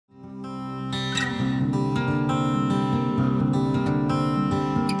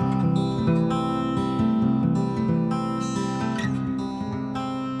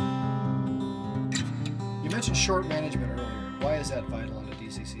short management earlier. Why is that vital in a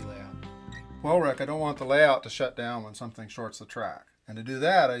DCC layout? Well, Rick, I don't want the layout to shut down when something shorts the track. And to do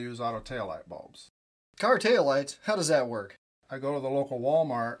that, I use auto taillight bulbs. Car taillights, how does that work? I go to the local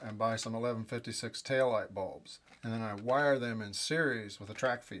Walmart and buy some 1156 taillight bulbs, and then I wire them in series with the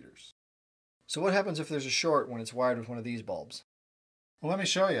track feeders. So what happens if there's a short when it's wired with one of these bulbs? Well, let me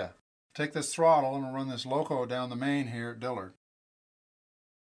show you. Take this throttle and I'll run this loco down the main here at Dillard.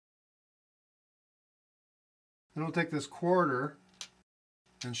 Then I'll take this quarter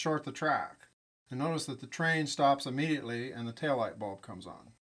and short the track. And notice that the train stops immediately and the taillight bulb comes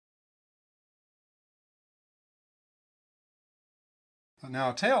on.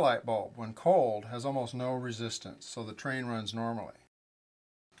 Now a taillight bulb, when cold, has almost no resistance, so the train runs normally.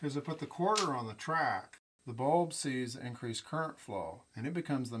 As I put the quarter on the track, the bulb sees increased current flow and it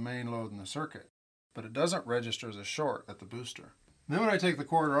becomes the main load in the circuit, but it doesn't register as a short at the booster. Then when I take the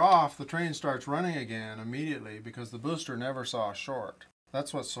quarter off, the train starts running again immediately because the booster never saw a short.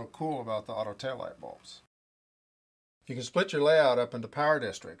 That's what's so cool about the auto taillight bulbs. You can split your layout up into power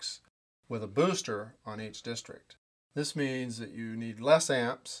districts with a booster on each district. This means that you need less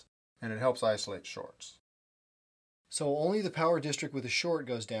amps and it helps isolate shorts. So only the power district with a short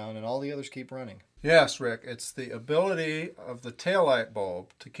goes down and all the others keep running? Yes, Rick, it's the ability of the taillight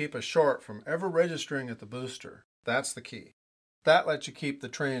bulb to keep a short from ever registering at the booster. That's the key. That lets you keep the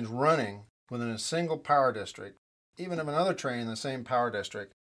trains running within a single power district, even if another train in the same power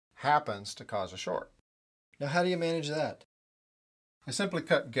district happens to cause a short. Now how do you manage that? I simply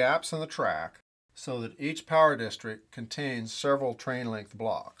cut gaps in the track so that each power district contains several train length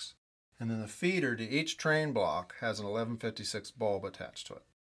blocks, and then the feeder to each train block has an 1156 bulb attached to it.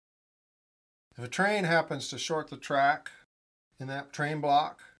 If a train happens to short the track in that train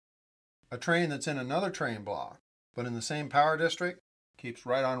block, a train that's in another train block but in the same power district keeps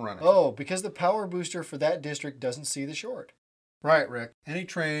right on running. Oh, because the power booster for that district doesn't see the short. Right, Rick. Any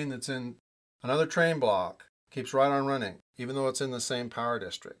train that's in another train block keeps right on running, even though it's in the same power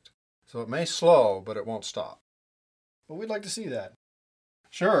district. So it may slow, but it won't stop. But we'd like to see that.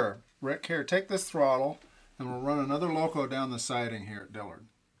 Sure. Rick, here, take this throttle, and we'll run another loco down the siding here at Dillard.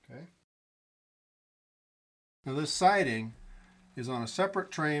 Okay. Now this siding is on a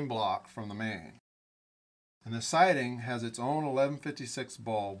separate train block from the main. And the siding has its own 1156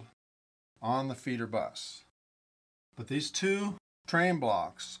 bulb on the feeder bus. But these two train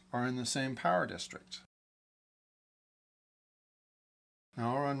blocks are in the same power district.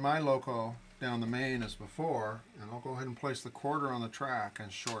 Now I'll run my loco down the main as before, and I'll go ahead and place the quarter on the track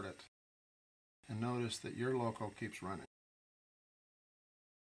and short it. And notice that your loco keeps running.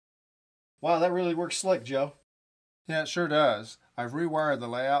 Wow, that really works slick, Joe. Yeah, it sure does. I've rewired the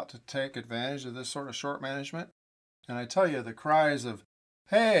layout to take advantage of this sort of short management. And I tell you, the cries of,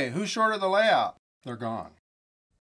 "Hey, who shorted the layout?" they're gone.